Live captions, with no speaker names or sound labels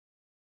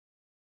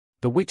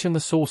The Witch and the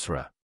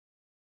Sorcerer.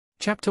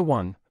 Chapter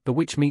 1, The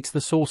Witch Meets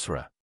the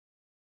Sorcerer.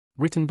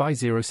 Written by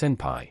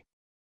ZeroSenpai.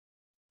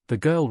 The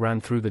girl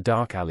ran through the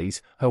dark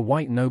alleys, her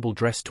white noble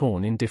dress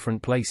torn in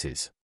different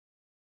places.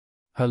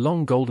 Her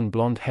long golden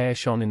blonde hair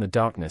shone in the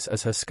darkness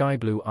as her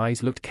sky-blue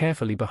eyes looked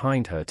carefully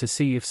behind her to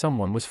see if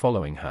someone was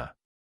following her.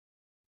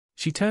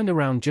 She turned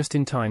around just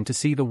in time to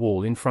see the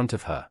wall in front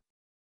of her.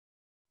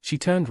 She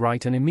turned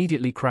right and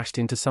immediately crashed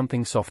into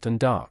something soft and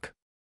dark.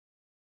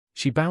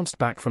 She bounced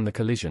back from the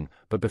collision,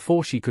 but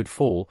before she could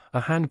fall,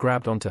 a hand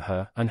grabbed onto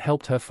her and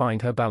helped her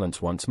find her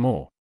balance once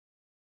more.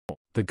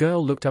 The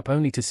girl looked up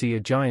only to see a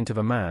giant of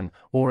a man,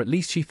 or at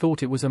least she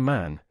thought it was a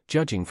man,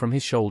 judging from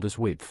his shoulders'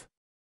 width.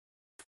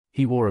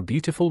 He wore a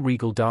beautiful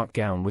regal dark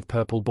gown with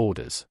purple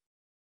borders.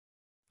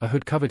 A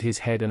hood covered his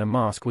head and a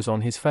mask was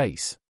on his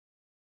face.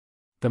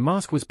 The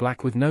mask was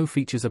black with no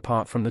features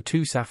apart from the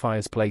two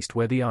sapphires placed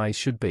where the eyes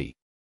should be.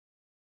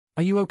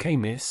 "Are you okay,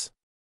 miss?"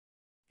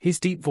 his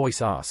deep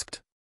voice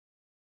asked.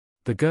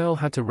 The girl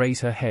had to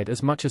raise her head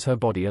as much as her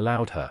body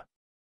allowed her.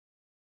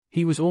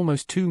 He was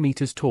almost 2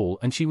 meters tall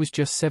and she was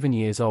just 7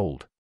 years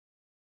old.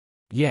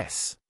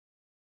 "Yes,"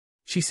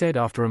 she said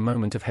after a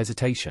moment of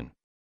hesitation.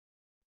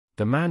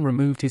 The man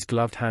removed his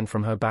gloved hand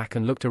from her back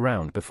and looked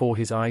around before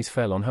his eyes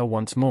fell on her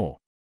once more.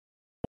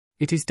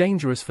 "It is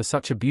dangerous for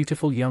such a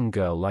beautiful young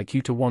girl like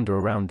you to wander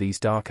around these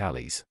dark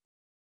alleys.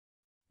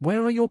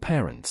 Where are your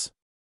parents?"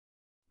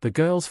 The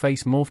girl's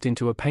face morphed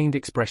into a pained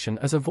expression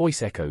as a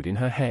voice echoed in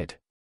her head.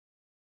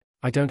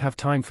 "I don't have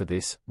time for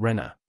this,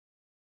 Renna."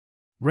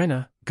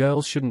 "Renna,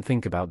 girls shouldn't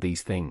think about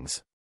these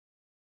things.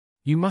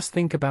 You must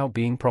think about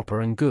being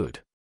proper and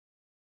good."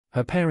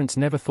 Her parents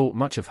never thought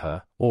much of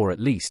her, or at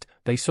least,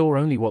 they saw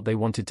only what they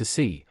wanted to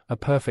see, a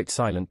perfect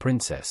silent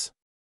princess.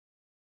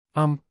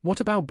 What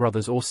about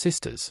brothers or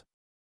sisters?"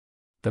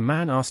 The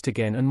man asked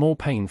again and more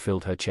pain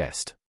filled her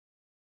chest.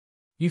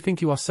 "You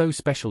think you are so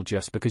special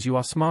just because you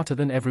are smarter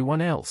than everyone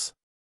else?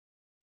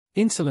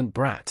 Insolent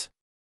brat."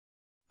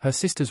 Her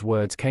sister's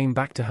words came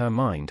back to her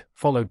mind,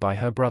 followed by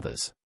her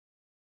brother's.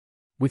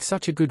 "With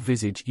such a good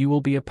visage you will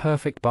be a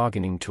perfect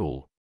bargaining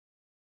tool."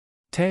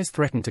 Tears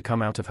threatened to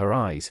come out of her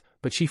eyes,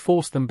 but she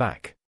forced them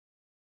back.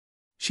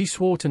 She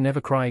swore to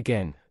never cry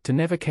again, to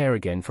never care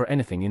again for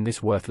anything in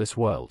this worthless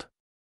world.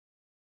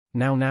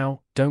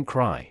 Now, don't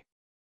cry.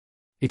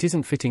 It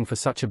isn't fitting for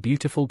such a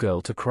beautiful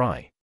girl to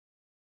cry,"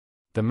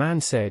 the man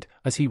said,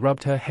 as he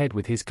rubbed her head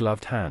with his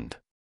gloved hand.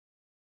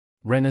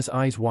 Renna's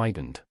eyes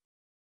widened.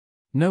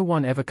 No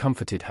one ever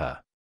comforted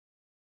her.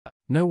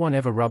 No one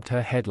ever rubbed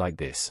her head like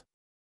this.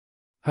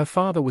 Her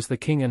father was the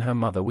king and her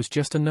mother was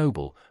just a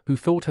noble, who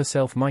thought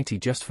herself mighty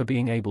just for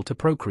being able to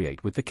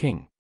procreate with the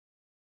king.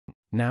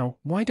 "Now,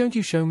 why don't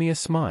you show me a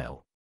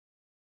smile?"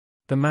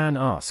 the man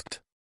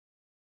asked.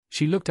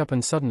 She looked up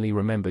and suddenly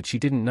remembered she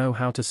didn't know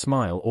how to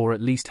smile, or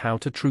at least how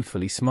to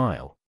truthfully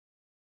smile.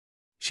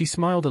 She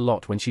smiled a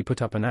lot when she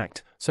put up an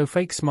act, so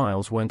fake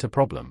smiles weren't a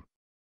problem.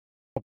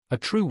 A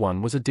true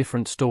one was a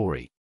different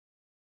story.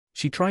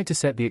 She tried to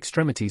set the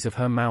extremities of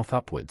her mouth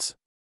upwards.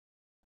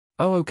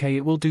 "Oh, okay,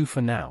 it will do for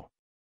now.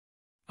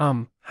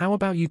 How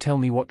about you tell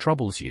me what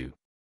troubles you?"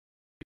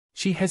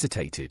 She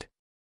hesitated.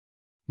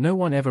 No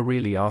one ever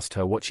really asked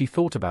her what she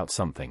thought about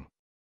something.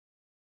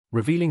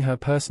 Revealing her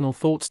personal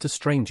thoughts to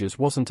strangers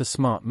wasn't a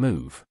smart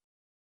move.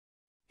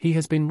 He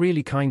has been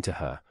really kind to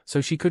her,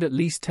 so she could at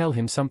least tell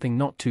him something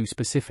not too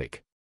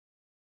specific.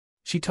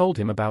 She told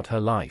him about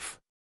her life.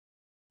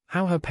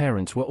 How her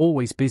parents were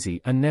always busy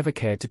and never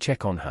cared to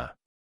check on her.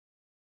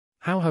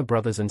 How her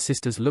brothers and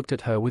sisters looked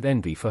at her with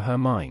envy for her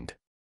mind.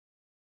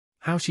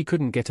 How she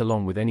couldn't get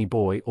along with any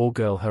boy or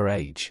girl her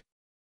age.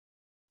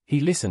 He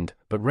listened,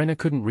 but Renna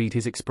couldn't read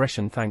his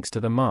expression thanks to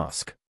the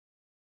mask.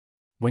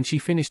 When she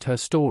finished her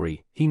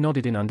story, he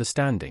nodded in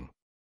understanding.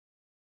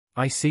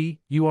 "I see,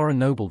 you are a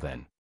noble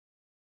then.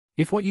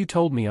 If what you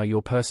told me are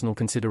your personal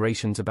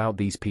considerations about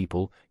these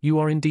people, you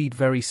are indeed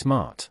very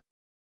smart.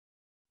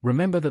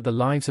 Remember that the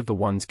lives of the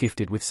ones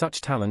gifted with such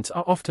talents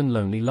are often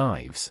lonely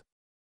lives.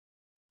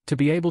 To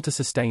be able to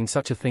sustain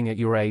such a thing at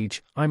your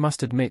age, I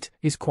must admit,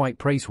 is quite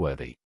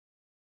praiseworthy.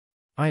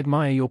 I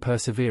admire your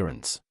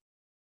perseverance."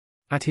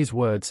 At his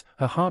words,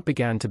 her heart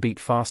began to beat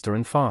faster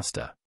and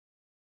faster.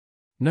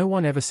 No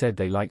one ever said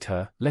they liked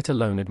her, let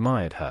alone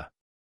admired her.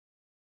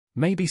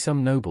 Maybe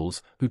some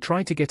nobles, who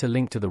tried to get a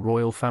link to the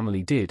royal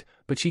family did,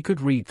 but she could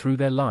read through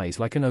their lies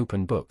like an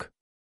open book.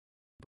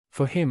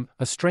 For him,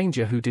 a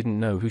stranger who didn't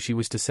know who she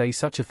was, to say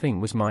such a thing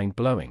was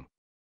mind-blowing.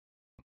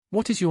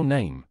 "What is your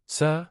name,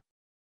 sir?"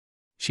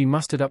 She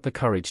mustered up the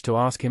courage to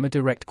ask him a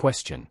direct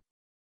question.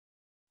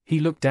 He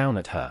looked down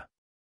at her.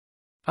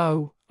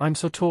 "Oh, I'm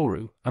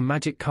Satoru, a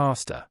magic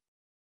caster,"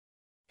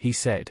 he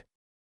said.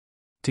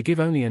 To give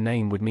only a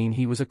name would mean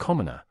he was a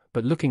commoner,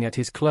 but looking at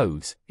his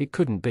clothes, it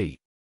couldn't be.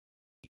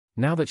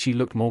 Now that she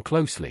looked more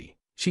closely,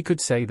 she could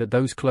say that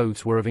those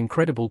clothes were of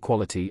incredible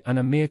quality and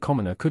a mere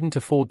commoner couldn't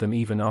afford them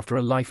even after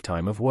a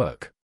lifetime of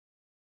work.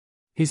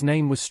 His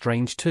name was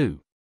strange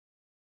too.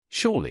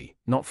 Surely,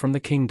 not from the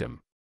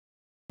kingdom.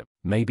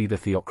 Maybe the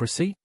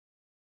theocracy?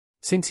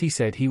 Since he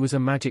said he was a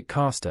magic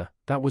caster,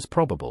 that was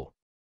probable.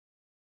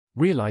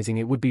 Realizing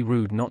it would be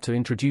rude not to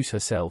introduce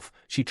herself,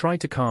 she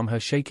tried to calm her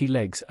shaky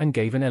legs and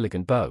gave an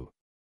elegant bow.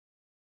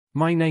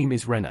 "My name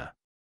is Rena."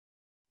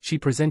 She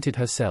presented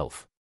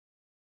herself.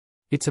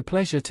 "It's a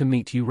pleasure to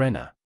meet you,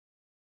 Rena.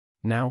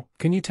 Now,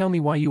 can you tell me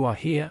why you are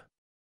here?"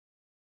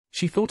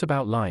 She thought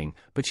about lying,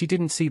 but she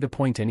didn't see the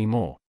point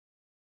anymore.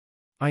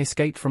 "I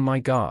escaped from my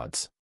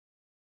guards.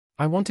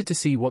 I wanted to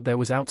see what there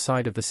was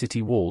outside of the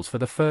city walls for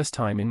the first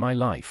time in my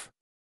life."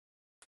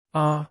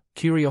 "Ah,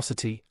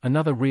 curiosity,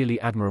 another really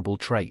admirable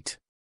trait.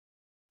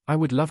 I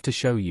would love to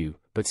show you,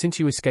 but since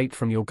you escaped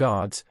from your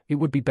guards, it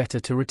would be better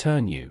to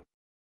return you."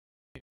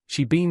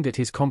 She beamed at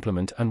his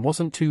compliment and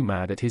wasn't too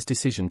mad at his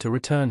decision to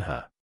return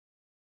her.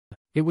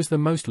 It was the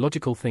most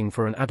logical thing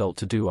for an adult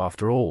to do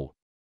after all.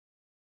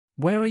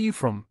 "Where are you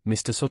from,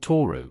 Mr.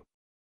 Satoru?"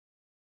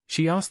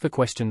 She asked the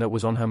question that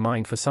was on her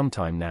mind for some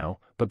time now,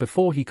 but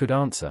before he could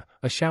answer,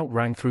 a shout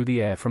rang through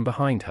the air from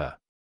behind her.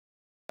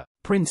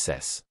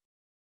 "Princess!"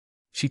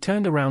 She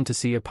turned around to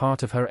see a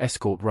part of her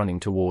escort running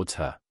towards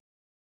her.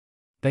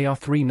 "They are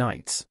 3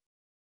 knights."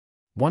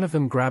 One of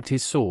them grabbed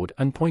his sword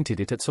and pointed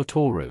it at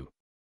Satoru.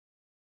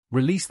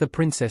 "Release the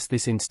princess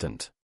this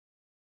instant."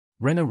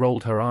 Rena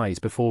rolled her eyes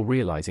before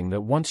realizing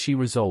that once she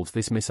resolves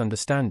this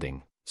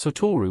misunderstanding,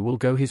 Satoru will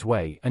go his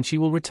way and she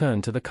will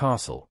return to the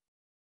castle.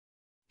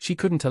 She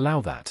couldn't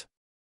allow that.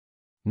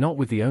 Not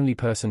with the only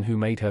person who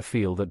made her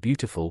feel that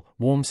beautiful,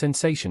 warm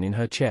sensation in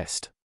her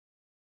chest.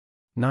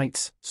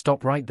 "Knights,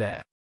 stop right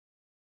there.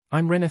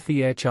 I'm Rena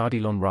Thier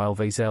Chardilon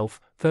Rylvazelf,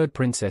 3rd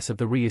Princess of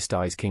the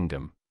Reistais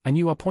Kingdom, and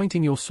you are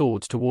pointing your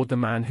swords toward the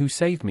man who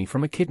saved me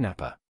from a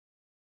kidnapper."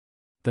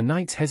 The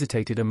knights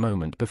hesitated a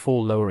moment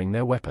before lowering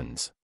their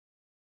weapons.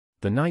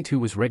 The knight who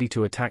was ready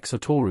to attack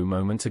Satoru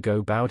moments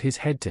ago bowed his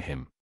head to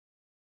him.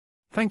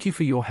 "Thank you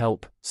for your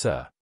help,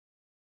 sir.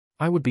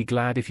 I would be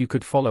glad if you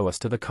could follow us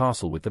to the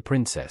castle with the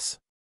princess."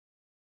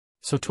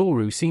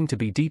 Satoru seemed to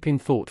be deep in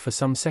thought for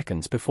some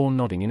seconds before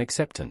nodding in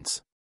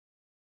acceptance.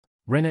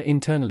 Rena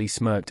internally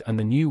smirked and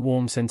the new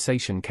warm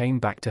sensation came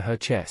back to her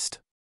chest.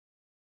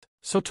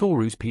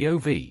 Satoru's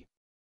POV.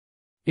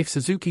 If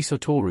Suzuki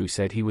Satoru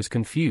said he was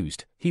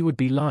confused, he would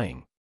be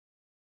lying.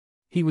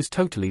 He was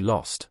totally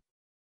lost.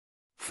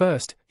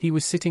 First, he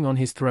was sitting on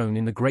his throne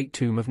in the Great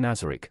Tomb of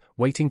Nazarick,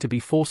 waiting to be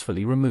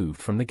forcefully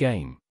removed from the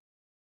game.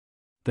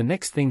 The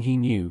next thing he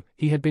knew,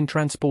 he had been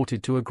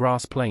transported to a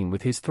grass plain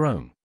with his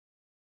throne.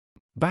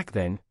 Back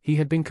then, he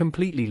had been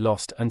completely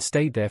lost and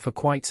stayed there for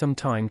quite some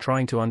time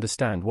trying to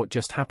understand what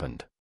just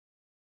happened.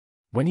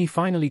 When he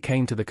finally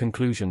came to the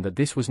conclusion that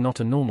this was not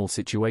a normal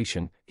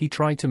situation, he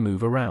tried to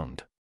move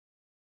around.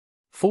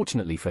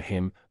 Fortunately for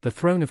him, the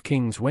Throne of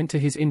Kings went to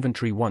his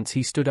inventory once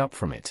he stood up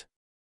from it.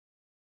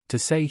 To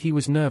say he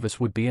was nervous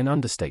would be an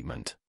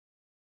understatement.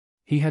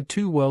 He had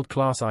 2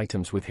 world-class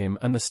items with him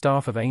and the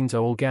staff of Ain's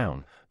Owl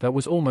Gown, that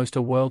was almost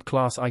a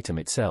world-class item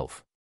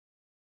itself.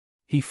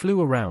 He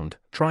flew around,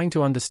 trying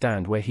to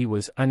understand where he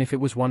was and if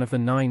it was one of the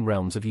 9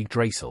 realms of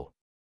Yggdrasil.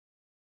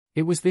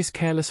 It was this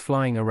careless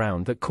flying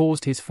around that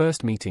caused his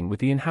first meeting with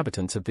the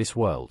inhabitants of this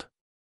world.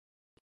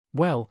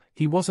 Well,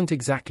 he wasn't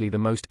exactly the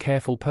most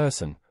careful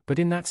person, but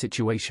in that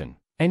situation,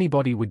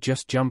 anybody would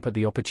just jump at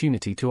the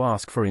opportunity to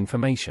ask for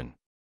information.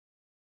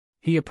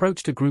 He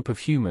approached a group of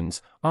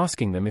humans,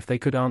 asking them if they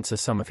could answer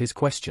some of his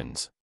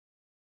questions.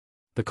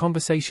 The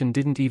conversation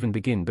didn't even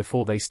begin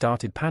before they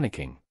started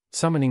panicking,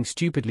 summoning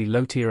stupidly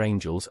low-tier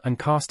angels and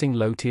casting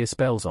low-tier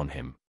spells on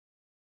him.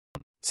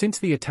 Since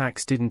the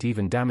attacks didn't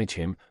even damage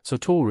him,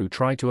 Satoru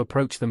tried to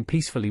approach them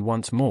peacefully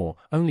once more,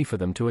 only for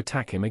them to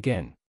attack him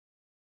again.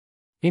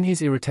 In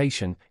his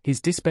irritation,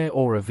 his despair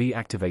aura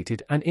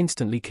V-activated and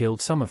instantly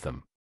killed some of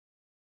them.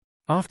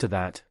 After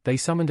that, they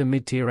summoned a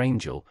mid-tier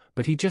angel,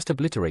 but he just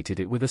obliterated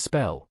it with a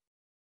spell.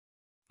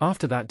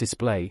 After that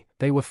display,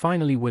 they were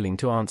finally willing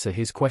to answer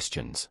his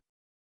questions.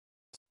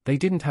 They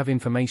didn't have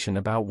information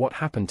about what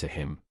happened to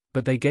him,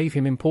 but they gave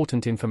him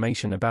important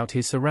information about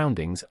his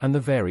surroundings and the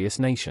various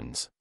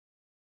nations.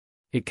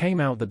 It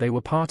came out that they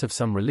were part of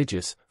some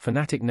religious,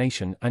 fanatic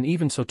nation and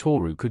even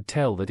Satoru could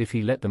tell that if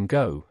he let them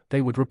go,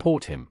 they would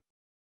report him.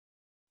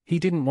 He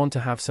didn't want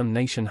to have some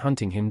nation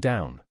hunting him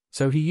down,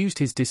 so he used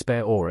his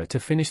despair aura to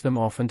finish them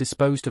off and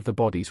disposed of the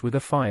bodies with a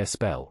fire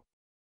spell.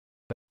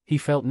 He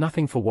felt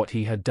nothing for what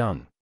he had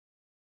done.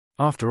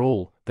 After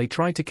all, they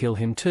tried to kill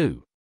him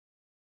too.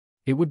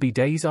 It would be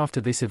days after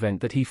this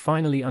event that he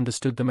finally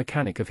understood the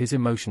mechanic of his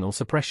emotional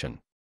suppression.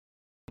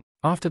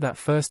 After that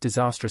first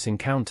disastrous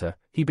encounter,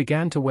 he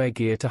began to wear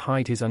gear to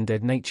hide his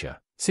undead nature,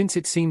 since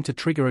it seemed to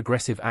trigger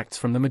aggressive acts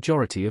from the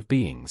majority of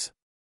beings.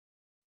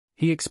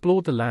 He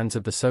explored the lands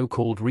of the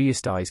so-called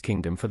Reistais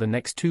Kingdom for the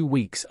next 2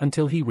 weeks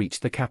until he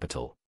reached the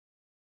capital.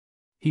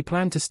 He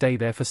planned to stay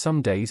there for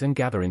some days and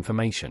gather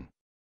information.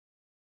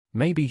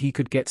 Maybe he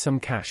could get some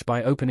cash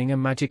by opening a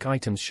magic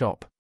items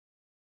shop.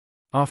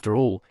 After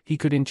all, he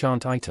could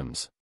enchant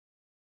items.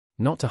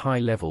 Not to high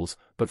levels,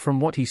 but from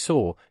what he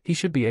saw, he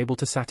should be able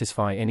to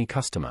satisfy any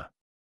customer.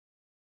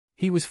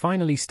 He was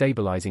finally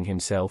stabilizing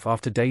himself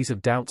after days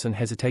of doubts and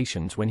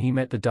hesitations when he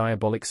met the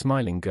diabolic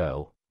smiling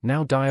girl,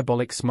 now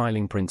diabolic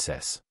smiling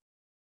princess.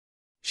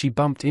 She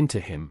bumped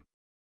into him.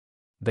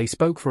 They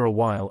spoke for a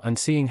while, and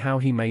seeing how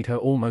he made her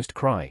almost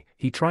cry,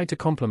 he tried to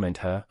compliment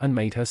her and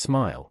made her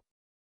smile.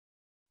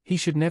 He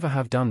should never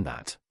have done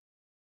that.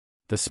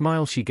 The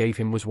smile she gave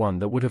him was one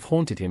that would have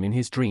haunted him in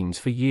his dreams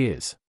for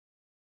years.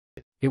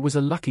 It was a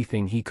lucky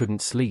thing he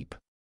couldn't sleep.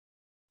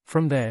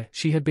 From there,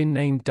 she had been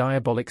named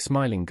Diabolic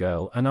Smiling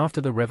Girl, and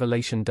after the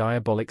revelation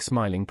Diabolic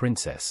Smiling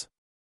Princess.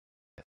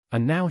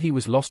 And now he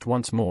was lost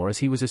once more as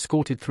he was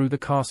escorted through the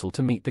castle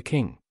to meet the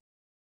king.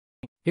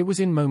 It was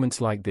in moments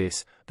like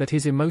this that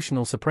his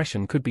emotional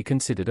suppression could be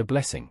considered a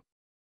blessing.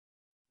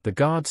 The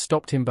guards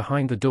stopped him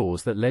behind the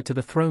doors that led to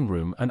the throne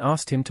room and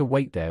asked him to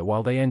wait there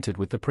while they entered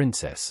with the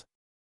princess.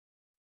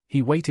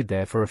 He waited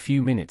there for a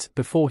few minutes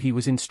before he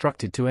was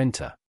instructed to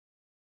enter.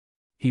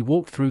 He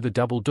walked through the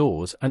double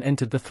doors and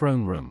entered the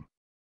throne room.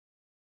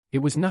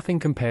 It was nothing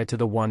compared to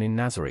the one in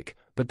Nazarick,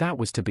 but that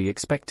was to be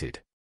expected.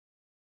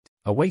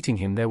 Awaiting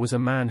him there was a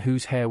man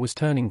whose hair was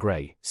turning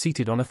grey,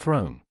 seated on a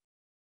throne.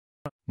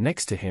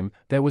 Next to him,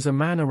 there was a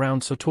man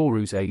around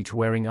Satoru's age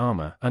wearing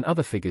armor, and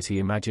other figures he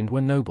imagined were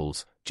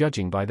nobles,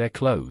 judging by their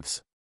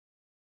clothes.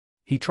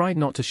 He tried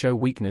not to show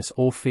weakness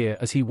or fear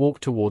as he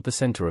walked toward the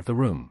center of the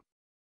room.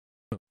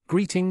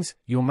 "Greetings,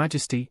 Your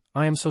Majesty,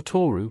 I am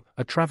Satoru,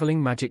 a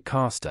traveling magic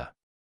caster."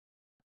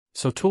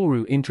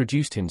 Satoru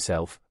introduced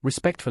himself,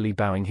 respectfully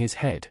bowing his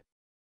head.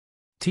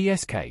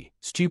 "TSK,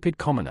 stupid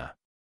commoner."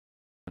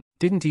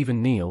 Didn't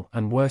even kneel,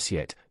 and worse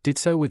yet, did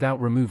so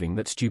without removing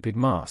that stupid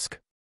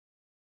mask.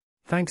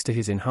 Thanks to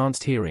his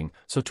enhanced hearing,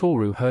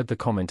 Satoru heard the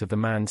comment of the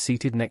man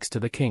seated next to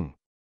the king.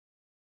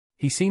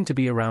 He seemed to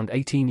be around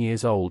 18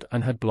 years old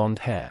and had blonde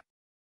hair.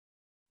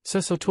 "Sir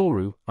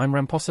Satoru, I'm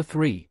Ramposa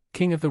III,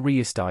 king of the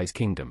Reistais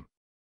kingdom.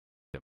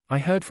 I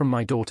heard from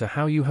my daughter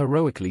how you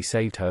heroically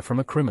saved her from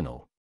a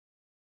criminal.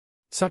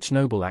 Such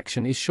noble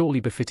action is surely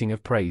befitting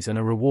of praise and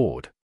a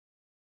reward."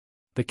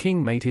 The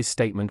king made his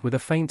statement with a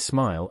faint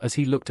smile as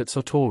he looked at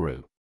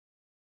Satoru.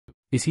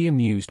 "Is he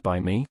amused by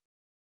me?"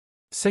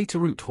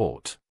 Satoru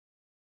thought.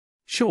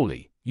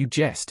 "Surely, you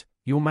jest,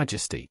 Your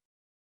Majesty."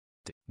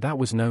 That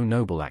was no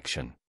noble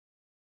action.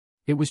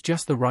 It was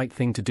just the right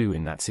thing to do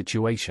in that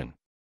situation.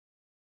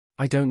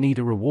 "I don't need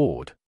a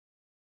reward.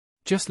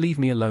 Just leave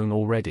me alone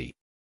already,"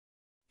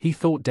 he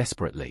thought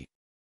desperately.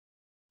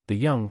 The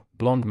young,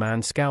 blonde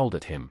man scowled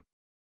at him.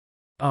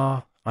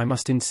 "Ah, I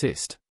must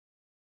insist.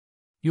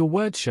 Your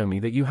words show me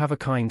that you have a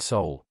kind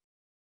soul.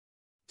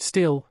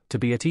 Still, to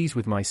be at ease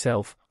with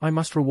myself, I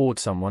must reward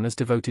someone as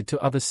devoted to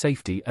others'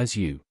 safety as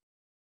you."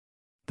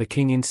 The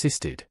king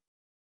insisted.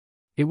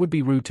 It would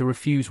be rude to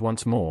refuse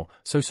once more,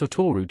 so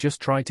Satoru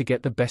just tried to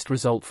get the best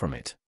result from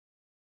it.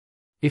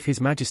 "If His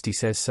Majesty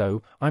says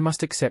so, I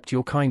must accept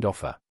your kind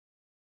offer.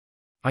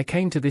 I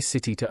came to this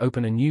city to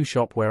open a new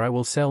shop where I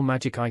will sell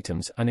magic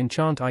items and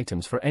enchant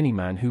items for any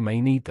man who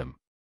may need them.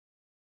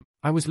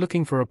 I was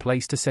looking for a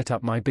place to set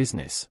up my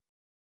business.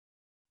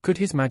 Could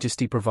His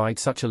Majesty provide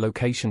such a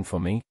location for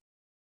me?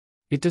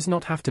 It does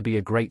not have to be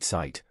a great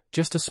site,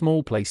 just a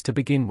small place to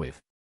begin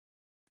with."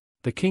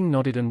 The king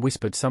nodded and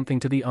whispered something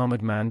to the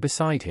armored man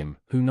beside him,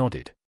 who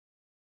nodded.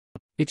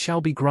 "It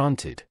shall be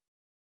granted.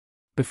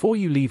 Before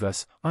you leave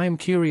us, I am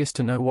curious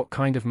to know what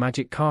kind of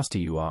magic caster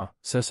you are,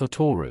 Sir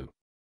Satoru."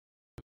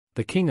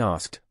 The king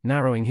asked,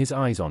 narrowing his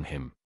eyes on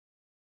him.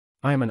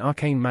 "I am an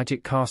arcane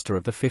magic caster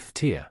of the 5th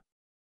tier."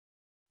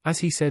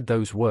 As he said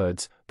those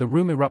words, the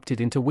room erupted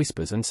into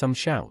whispers and some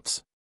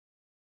shouts.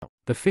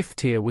 The 5th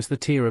tier was the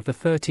tier of the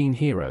 13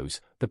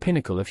 heroes, the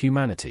pinnacle of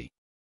humanity.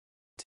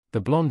 The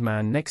blonde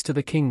man next to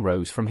the king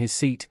rose from his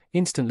seat,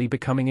 instantly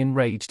becoming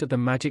enraged at the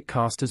magic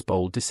caster's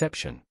bold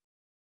deception.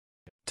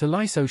 To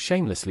lie so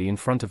shamelessly in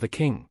front of the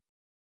king.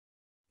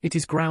 "It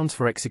is grounds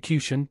for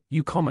execution,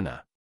 you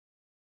commoner."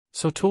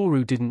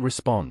 Satoru didn't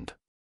respond.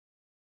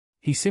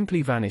 He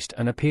simply vanished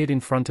and appeared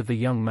in front of the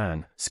young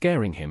man,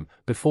 scaring him,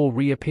 before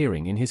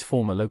reappearing in his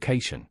former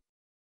location.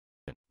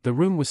 The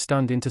room was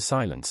stunned into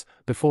silence,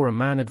 before a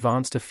man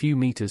advanced a few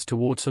meters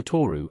toward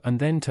Satoru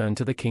and then turned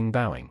to the king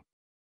bowing.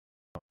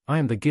 "I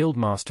am the guild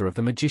master of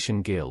the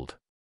Magician Guild.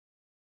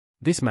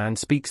 This man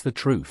speaks the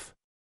truth.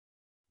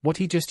 What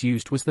he just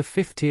used was the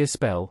 5th tier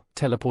spell,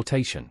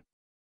 teleportation.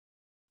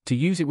 To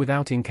use it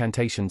without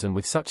incantations and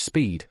with such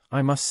speed,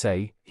 I must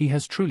say, he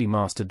has truly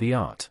mastered the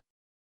art."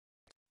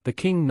 The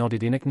king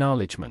nodded in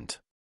acknowledgement.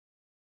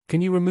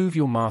 "Can you remove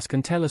your mask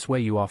and tell us where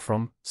you are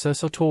from, Sir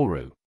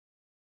Satoru?"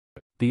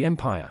 "The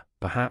Empire,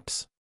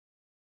 perhaps?"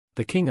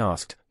 the king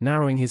asked,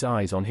 narrowing his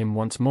eyes on him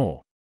once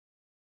more.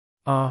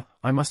 "Ah,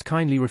 I must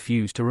kindly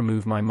refuse to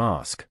remove my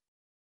mask.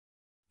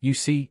 You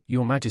see,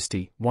 Your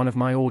Majesty, one of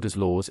my order's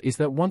laws is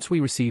that once we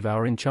receive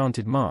our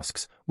enchanted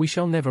masks, we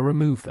shall never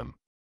remove them.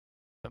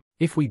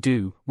 If we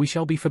do, we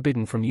shall be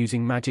forbidden from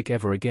using magic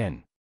ever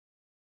again.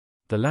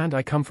 The land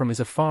I come from is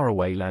a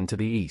faraway land to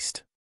the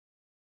east.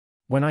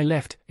 When I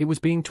left, it was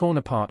being torn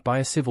apart by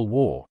a civil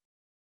war.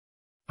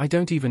 I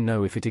don't even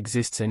know if it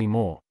exists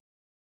anymore."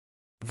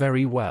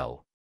 "Very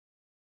well.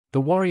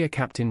 The warrior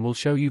captain will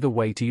show you the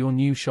way to your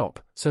new shop,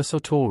 Sir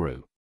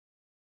Satoru.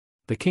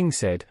 The king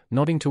said,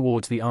 nodding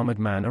towards the armored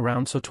man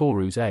around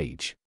Satoru's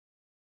age.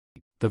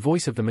 The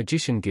voice of the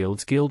Magician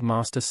Guild's guild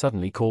master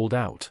suddenly called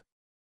out.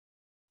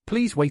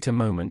 Please wait a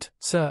moment,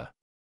 sir.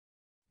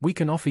 We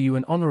can offer you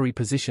an honorary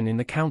position in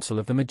the council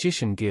of the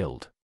Magician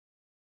Guild.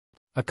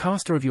 A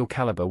caster of your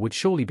caliber would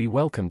surely be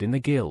welcomed in the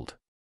guild.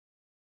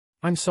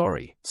 I'm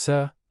sorry,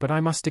 sir, but I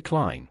must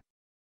decline.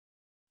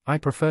 I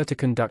prefer to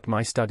conduct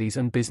my studies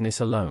and business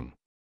alone.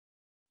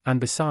 And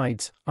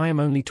besides, I am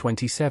only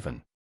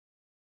 27.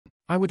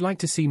 I would like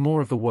to see more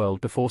of the world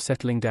before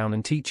settling down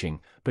and teaching,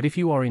 but if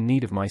you are in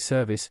need of my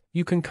service,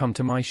 you can come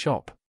to my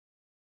shop.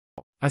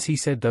 As he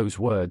said those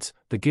words,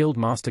 the guild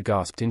master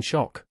gasped in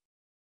shock.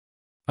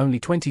 Only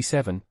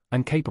 27,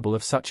 and capable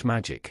of such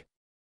magic.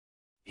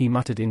 He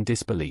muttered in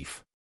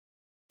disbelief.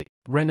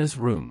 Rena's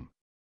room.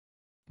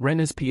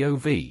 Rena's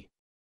POV.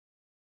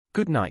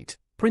 Good night,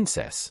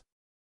 princess,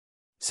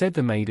 said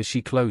the maid as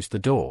she closed the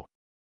door.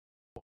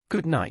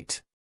 Good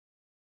night,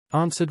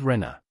 answered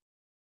Rena.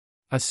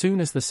 As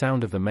soon as the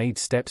sound of the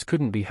maid's steps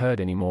couldn't be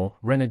heard anymore,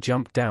 Rena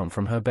jumped down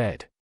from her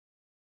bed.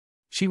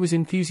 She was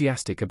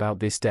enthusiastic about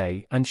this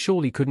day and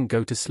surely couldn't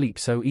go to sleep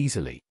so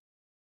easily.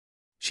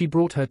 She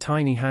brought her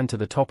tiny hand to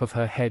the top of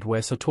her head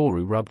where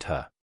Satoru rubbed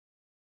her.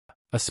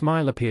 A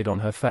smile appeared on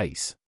her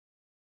face.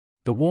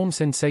 The warm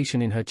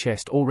sensation in her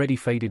chest already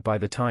faded by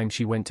the time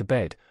she went to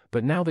bed,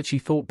 but now that she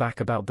thought back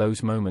about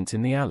those moments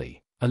in the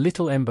alley, a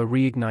little ember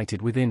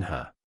reignited within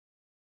her.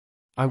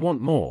 I want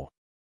more.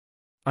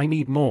 I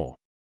need more.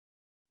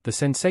 The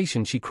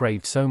sensation she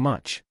craved so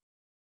much.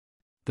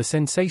 The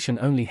sensation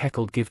only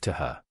heckled give to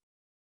her.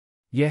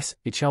 Yes,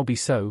 it shall be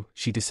so,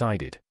 she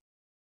decided.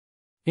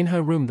 In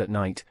her room that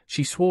night,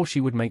 she swore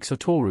she would make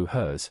Satoru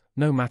hers,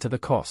 no matter the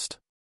cost.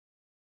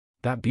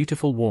 That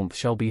beautiful warmth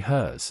shall be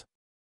hers.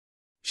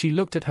 She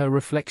looked at her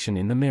reflection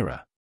in the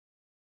mirror.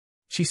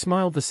 She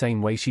smiled the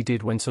same way she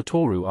did when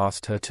Satoru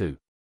asked her to.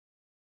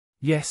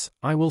 Yes,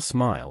 I will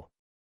smile.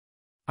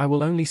 I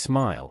will only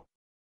smile.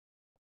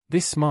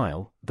 This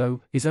smile,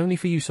 though, is only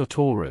for you,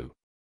 Satoru.